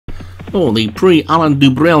or the prix Alain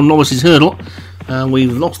Dubreuil Novice Hurdle, and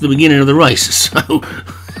we've lost the beginning of the race. So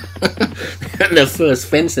the first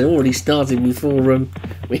fence had already started before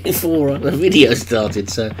the video started,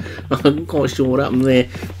 so I'm not quite sure what happened there.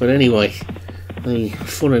 But anyway, the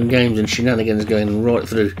fun and games and shenanigans going right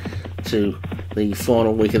through to the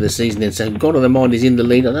final week of the season then. So God of the Mind is in the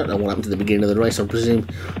lead. I don't know what happened to the beginning of the race. I presume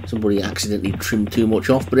somebody accidentally trimmed too much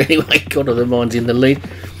off, but anyway, God of the Mind's in the lead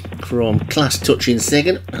from Class Touch in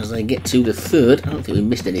second as they get to the third. I don't think we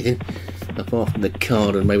missed anything apart from the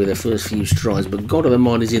card and maybe the first few strides, but God of the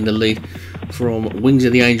Mind is in the lead from Wings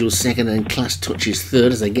of the Angels second and Class Touch is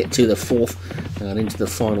third as they get to the fourth and into the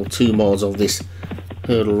final 2 miles of this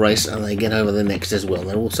hurdle race, and they get over the next as well.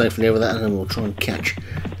 They're all safely over that, and we'll try and catch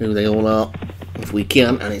who they all are if we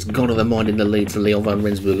can. And it's God of the Mind in the lead for Leon van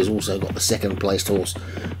Rensburg, has also got the second placed horse,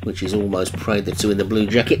 which is Almost Prayed, the 2 in the blue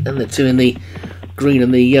jacket, and the 2 in the green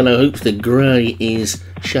and the yellow hoops. The grey is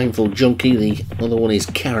Shameful Junkie, the other one is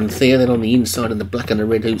Karen Thayer. Then on the inside in the black and the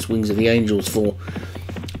red hoops, Wings of the Angels for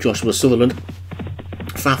Joshua Sutherland.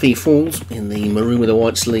 Faffy Falls in the maroon with the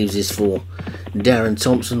white sleeves is for Darren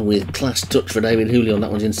Thompson, with Class Touch for David Hooley.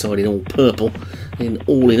 That one's inside in all purple. In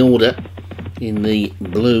All in Order in the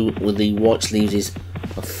blue with the white sleeves is,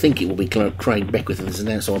 I think it will be Craig Beckwith. There's an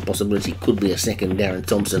outside possibility, it could be a second Darren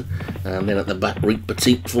Thompson. And then at the back, Rick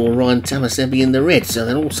Petit for Ryan Tamasebi in the red. So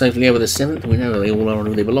they're all safely over the 7th. We know who they all are and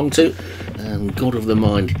who they belong to. And God of the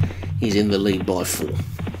Mind is in the lead by 4.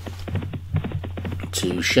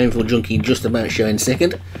 To Shameful Junkie just about showing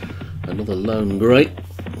second. Another lone grey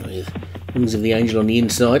with Wings of the Angel on the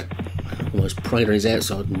inside. Almost Prayed on his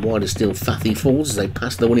outside, and wider still Faffy Falls as they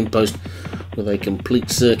pass the winning post with a complete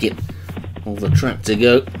circuit of the track to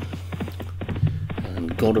go.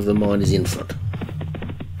 And God of the Mind is in front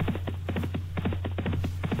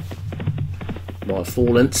by 4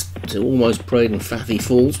 lengths to Almost Prayed and Faffy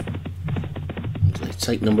Falls as they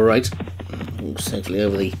take number 8 all safely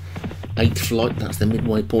over the 8th flight. That's the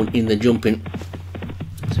midway point in the jumping.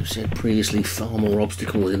 As I've said previously, far more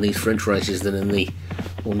obstacles in these French races than in the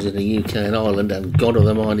ones in the UK and Ireland, and God of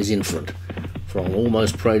the Mind is in front from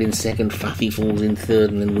Almost Prayed in second, Faffy Falls in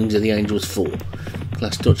third, and then Wings of the Angels 4.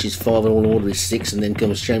 Class Touch is 5 and All Order is 6, and then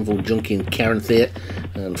comes Shameful Junkie and Karen Thayer,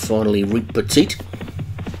 and finally Rick Petit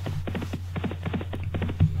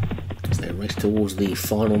as they race towards the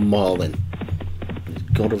final mile then.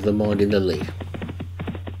 With God of the Mind in the lead.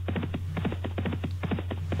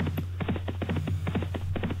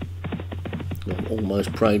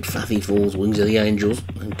 Almost Prayed, Faffy Falls, Wings of the Angels,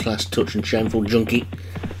 and Class Touch and Shameful Junkie.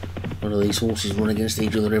 One of these horses run against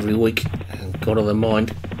each other every week, and God of the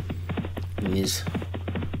Mind is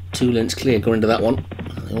 2 lengths clear going into that one.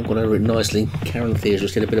 They all got over it nicely. Karen Thayer's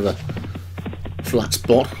just hit a bit of a flat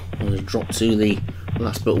spot and has dropped to the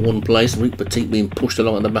last but 1 place. Rick Petit being pushed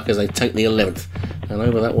along at the back as they take the 11th, and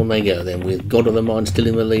over that one they go then, with God of the Mind still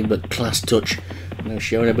in the lead, but Class Touch now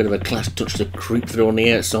showing a bit of a Class Touch to creep through on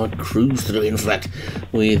the outside, cruise through in fact,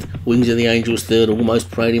 with Wings of the Angels 3rd,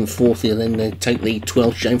 Almost Prayed in 4th, and then they take the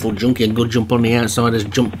 12th, Shameful Junkie. A good jump on the outside has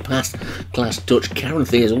jumped past Class Touch. Karen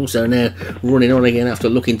Thayer's also now running on again after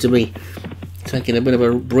looking to be taking a bit of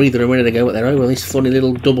a breather a minute ago, but they're over this funny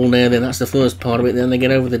little double now. Then that's the first part of it. Then they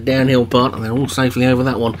get over the downhill part, and they're all safely over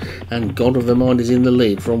that one. And God of the Mind is in the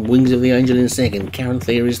lead from Wings of the Angel in second. Karen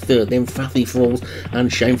Thayer is third. Then Faffy Falls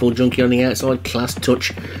and Shameful Junkie on the outside. Class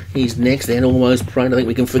Touch is next. Then Almost Prayed. I think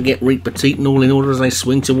we can forget Rick Petit and All in Order as they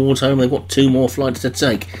swing towards home. They've got 2 more flights to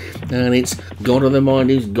take, and it's God of the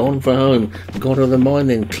Mind who's gone for home. God of the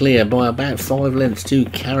Mind then clear by about 5 lengths to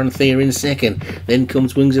Karen Thayer in second. Then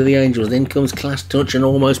comes Wings of the Angels. Then comes Class Touch and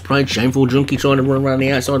Almost Prayed. Shameful Junkie trying to run around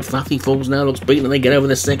the outside. Faffy Falls now looks beaten, and they get over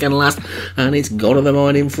the second last, and it's God of the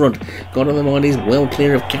Mind in front. God of the Mind is well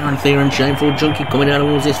clear of Karen Thayer and Shameful Junkie coming out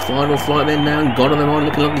towards this final flight then now, and God of the Mind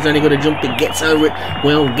looking like he's only got to jump, but gets over it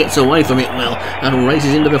well, gets away from it well, and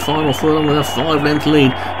races into the final furlong with a 5-length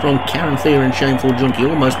lead from Karen Thayer and Shameful Junkie.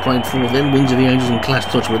 Almost Prayed 4th, then Wings of the Angels and Class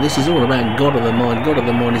Touch, but this is all about God of the Mind. God of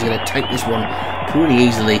the Mind is going to take this one pretty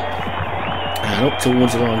easily. And up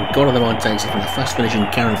towards the line, God of the Mind takes it from a fast finishing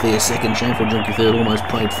Karen Thayer second, Shameful Junkie third, Almost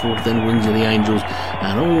Prayed 4th, then Wings of the Angels,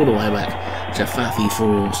 and all the way back to Faffy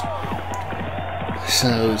Falls.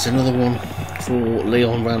 So it's another one for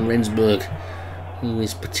Leon van Rensburg, who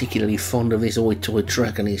is particularly fond of this Oi Toy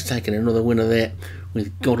track, and he's taken another winner there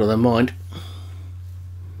with God of the Mind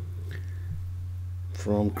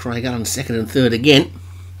from Craig Allen second and third again.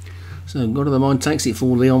 So God of the Mind takes it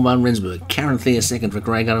for Leon van Rensburg. Karen Thayer second for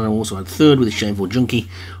Craig Allen, also had third with Shameful Junkie.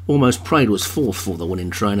 Almost Prayed was 4th for the winning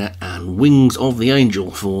trainer, and Wings of the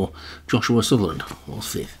Angel for Joshua Sutherland was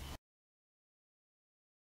 5th.